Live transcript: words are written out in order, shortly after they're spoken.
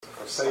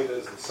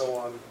Seder's and so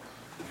on.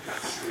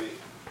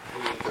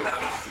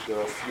 There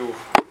are a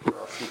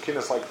few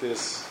Kinnahs like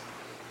this.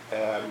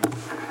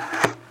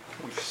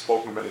 We've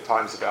spoken many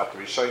times about the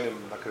Rishonim,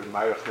 like in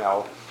Meirach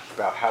now,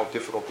 about how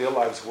difficult their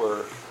lives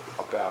were,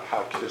 about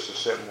how Kiddush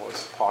Hashem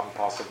was part and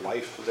parcel of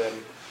life for them.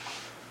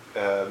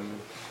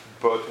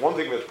 But one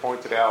thing that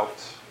pointed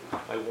out,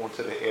 I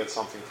wanted to add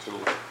something to.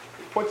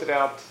 He pointed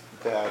out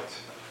that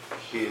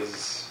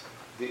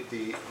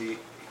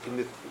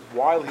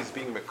while he's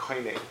being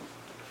mekayne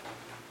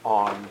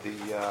on the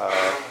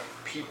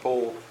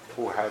people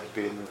who had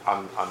been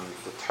on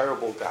the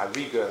terrible, the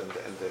Hariga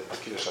and the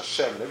Kiddush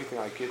Hashem and everything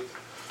like it,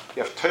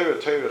 you have Torah,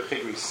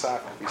 Chigri,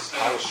 Sak,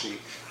 Bistalshi,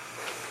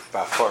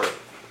 Bafar,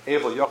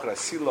 Evel, Yochra,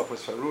 Silach,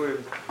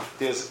 Misfaruim.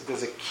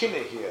 There's a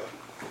Kinnah here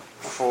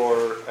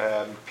for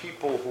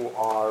people who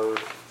are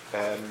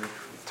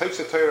types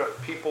of Torah,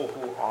 people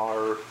who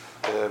are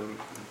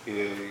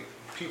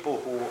people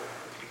who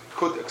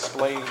could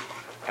explain,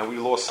 and we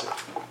lost it.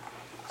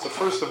 So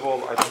first of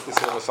all, I think this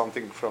was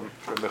something from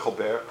Michal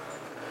Ber,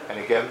 and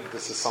again,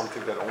 this is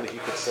something that only he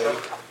could say.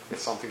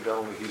 It's something that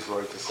only he's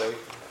right to say.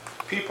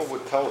 People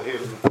would tell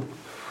him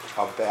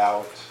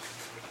about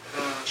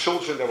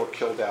children that were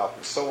killed out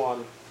and so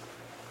on.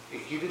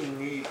 He didn't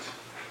need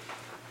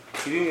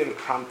a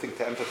prompting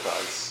to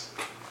empathize,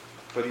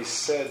 but he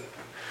says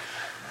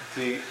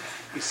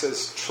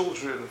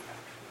children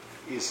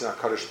is in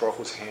HaKadosh Baruch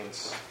Hu's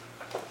hands.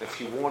 If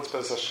he wants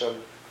Bez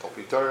Hashem, there'll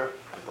be Dor,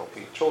 and there'll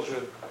be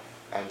children,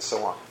 and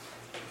so on.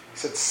 He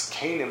said,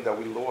 Skenim that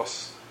we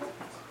lost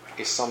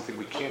is something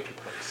we can't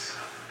replace.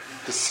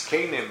 The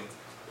Skenim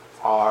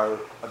are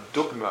a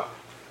dogma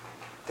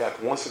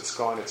that once it's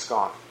gone,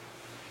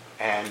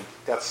 and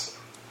that's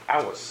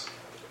ours.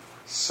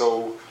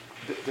 So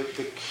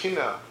the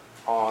Kinnah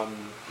on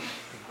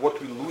what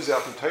we lose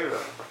out in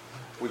Torah,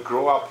 we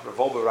grow up.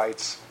 Revolver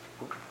writes,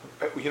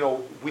 we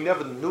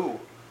never knew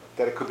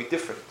that it could be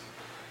different.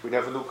 We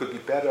never knew it could be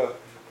better.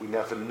 We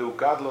never knew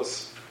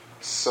godless.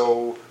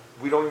 So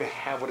we don't even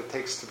have what it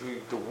takes to be.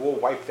 The war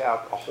wiped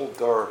out a whole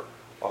door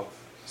of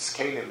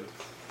Skenim,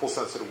 full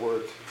sense of the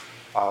word,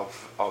 of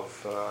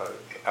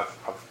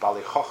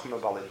Bali Chochma,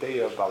 Bali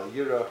Deya, Bali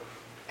Yira,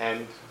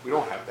 and we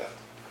don't have that.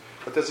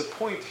 But there's a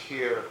point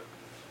here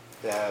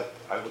that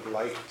I would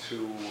like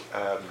to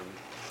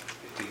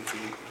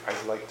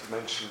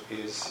mention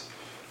is,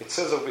 it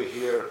says over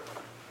here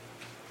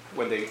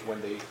when they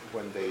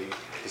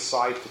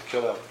decide to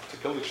kill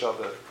each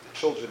other, the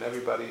children,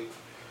 everybody,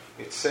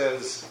 it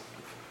says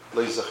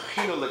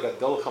Leizachinu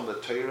legadelchem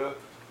leTorah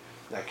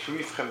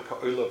nakrivchem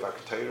ka'ola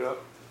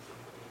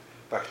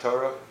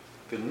v'aktorah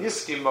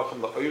v'niskim machem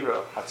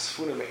la'oira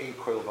hatzfuna me'ein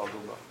koil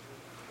v'aluma.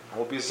 And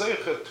we'll be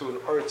zeicher to an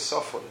oret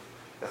safon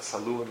that's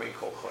haluma me'ein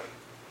kol choy.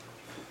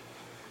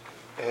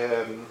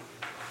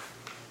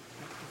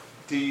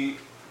 The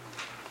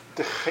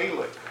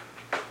chelik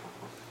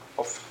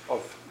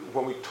of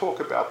when we talk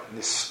about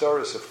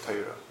Nistaros of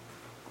Torah,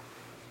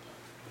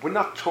 we're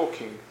not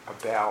talking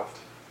about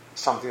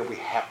something that we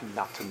happen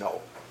not to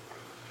know.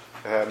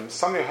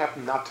 Something we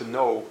happen not to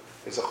know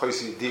is a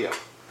chosy idea.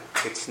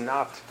 It's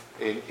not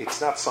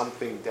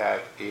something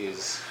that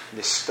is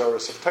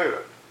Nistaros of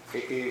Torah.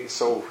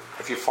 So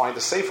if you find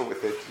a sefer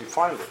with it, you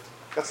find it.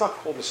 That's not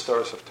called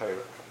Nistaros of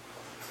Torah.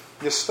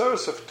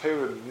 Nistaros of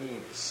Torah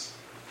means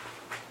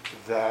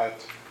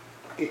that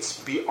it's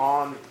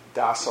beyond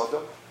Das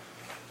Adam.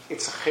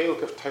 It's a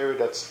chelik of Torah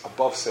that's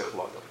above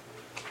Seichel Adam.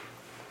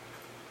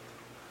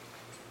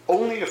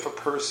 Only if a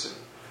person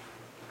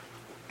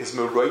is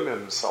meroimim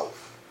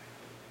himself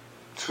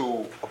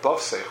to above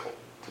Seichel,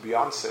 to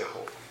beyond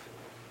Seichel,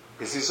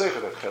 is he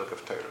zeicher that chelik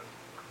of Torah.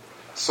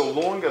 So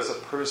long as a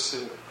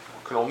person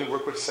can only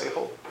work with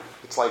Seichel,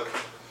 it's like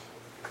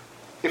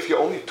if you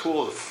only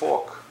tool the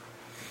fork,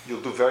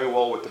 you'll do very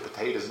well with the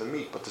potatoes and the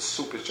meat, but the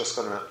soup is just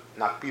going to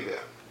not be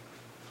there.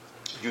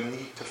 You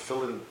need to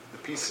fill in the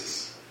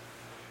pieces.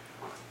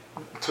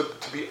 To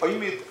be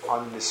oimid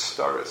on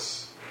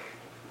Nistaros,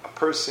 a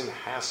person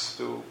has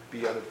to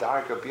be on a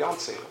darga beyond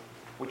Seichel,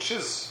 which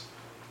is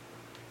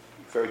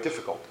very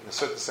difficult. In a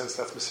certain sense,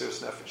 that's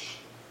Mesiras Nefesh.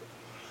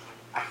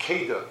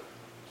 Akeda,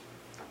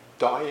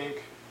 dying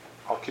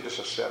al Kiddush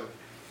Hashem,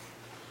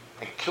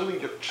 and killing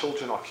your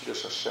children al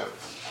Kiddush Hashem,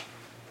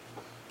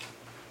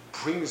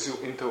 brings you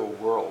into a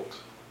world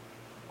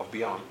of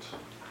beyond.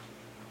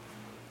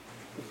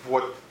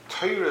 What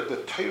Torah, the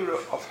Torah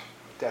of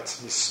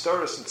that's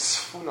Nistaros and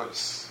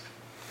Tzfunos,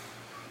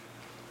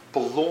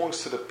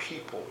 belongs to the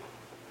people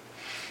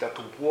that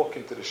walk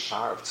into the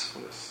Shar of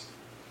Tzfunos.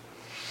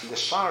 And the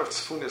Shar of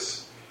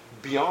Tzfunos,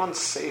 beyond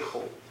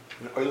Seichel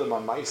and Olam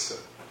HaMaisa,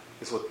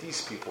 is what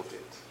these people did.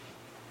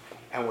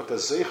 And what they're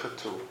zeicher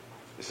to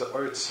is the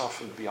Oret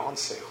Safon beyond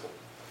Seichel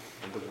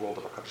in the world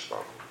of HaKadosh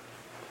Baruch Hu.